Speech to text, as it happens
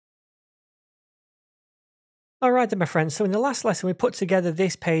All right then, my friends. So in the last lesson, we put together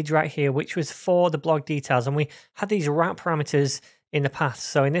this page right here, which was for the blog details, and we had these route parameters in the path.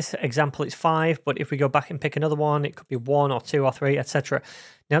 So in this example, it's 5, but if we go back and pick another one, it could be 1 or 2 or 3, etc.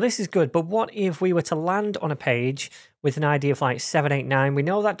 Now this is good, but what if we were to land on a page with an ID of like 7, 8, 9? We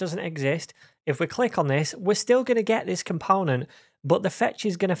know that doesn't exist. If we click on this, we're still going to get this component, but the fetch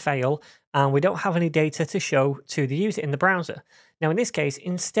is going to fail, and we don't have any data to show to the user in the browser. Now, in this case,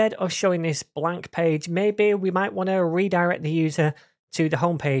 instead of showing this blank page, maybe we might want to redirect the user to the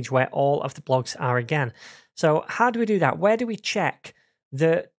home page where all of the blogs are again. So how do we do that? Where do we check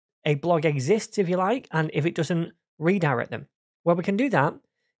that a blog exists, if you like, and if it doesn't redirect them? Well, we can do that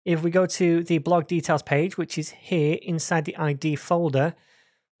if we go to the blog details page, which is here inside the ID folder.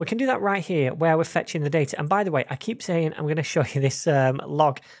 We can do that right here where we're fetching the data. And by the way, I keep saying I'm going to show you this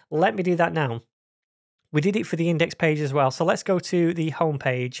log. Let me do that now. We did it for the index page as well. So let's go to the home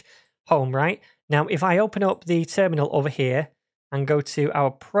page, home, right? Now, if I open up the terminal over here and go to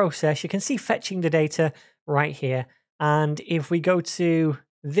our process, you can see fetching the data right here. And if we go to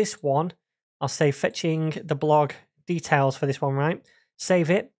this one, I'll say fetching the blog details for this one, right? Save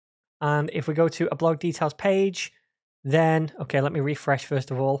it. And if we go to a blog details page, then, okay, let me refresh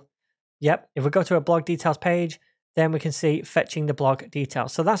first of all. Yep, if we go to a blog details page, then we can see fetching the blog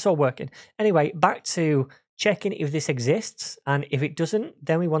details. So that's all working. Anyway, back to checking if this exists, and if it doesn't,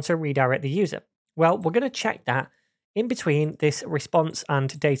 then we want to redirect the user. Well, we're going to check that in between this response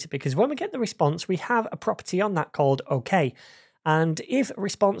and data, because when we get the response, we have a property on that called OK. And if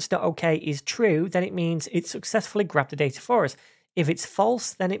response.OK is true, then it means it successfully grabbed the data for us. If it's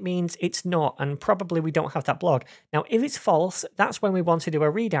false, then it means it's not, and probably we don't have that blog. Now, if it's false, that's when we want to do a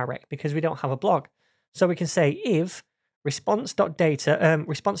redirect because we don't have a blog. So we can say if response.OK,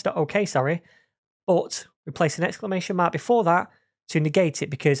 sorry, but we place an exclamation mark before that to negate it,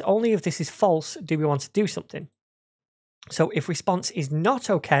 because only if this is false do we want to do something. So if response is not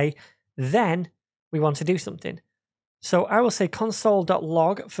OK, then we want to do something. So I will say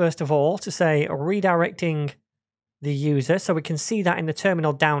console.log first of all to say redirecting the user, so we can see that in the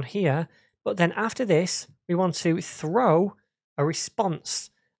terminal down here. But then after this, we want to throw a response.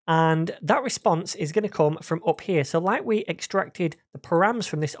 And that response is going to come from up here. So like we extracted the params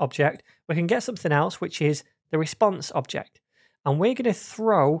from this object, we can get something else, which is the response object. And we're going to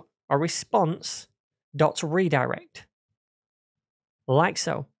throw a response.redirect, like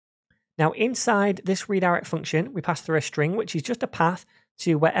so. Now inside this redirect function, we pass through a string, which is just a path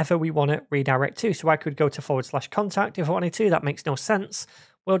to wherever we want to redirect to. So I could go to /contact if I wanted to. That makes no sense.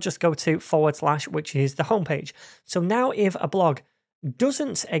 We'll just go to /, which is the home page. So now if a blog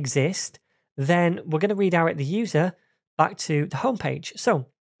doesn't exist, then we're going to redirect the user back to the home page. So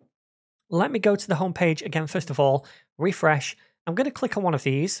let me go to the home page again. First of all, refresh. I'm going to click on one of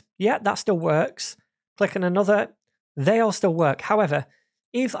these. Yeah, that still works. Click on another. They all still work. However,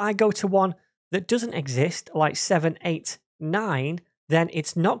 if I go to one that doesn't exist, like 7, 8, 9, then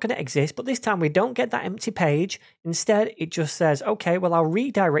it's not going to exist. But this time we don't get that empty page. Instead, it just says, okay, well, I'll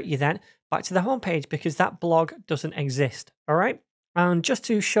redirect you then back to the home page because that blog doesn't exist. All right. And just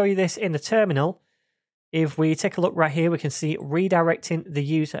to show you this in the terminal, if we take a look right here, we can see redirecting the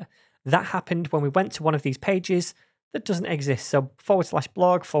user. That happened when we went to one of these pages that doesn't exist. So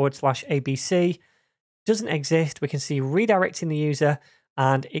 /blog /ABC doesn't exist. We can see redirecting the user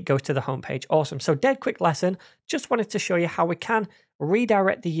and it goes to the home page. Awesome. So dead quick lesson. Just wanted to show you how we can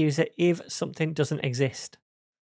redirect the user if something doesn't exist.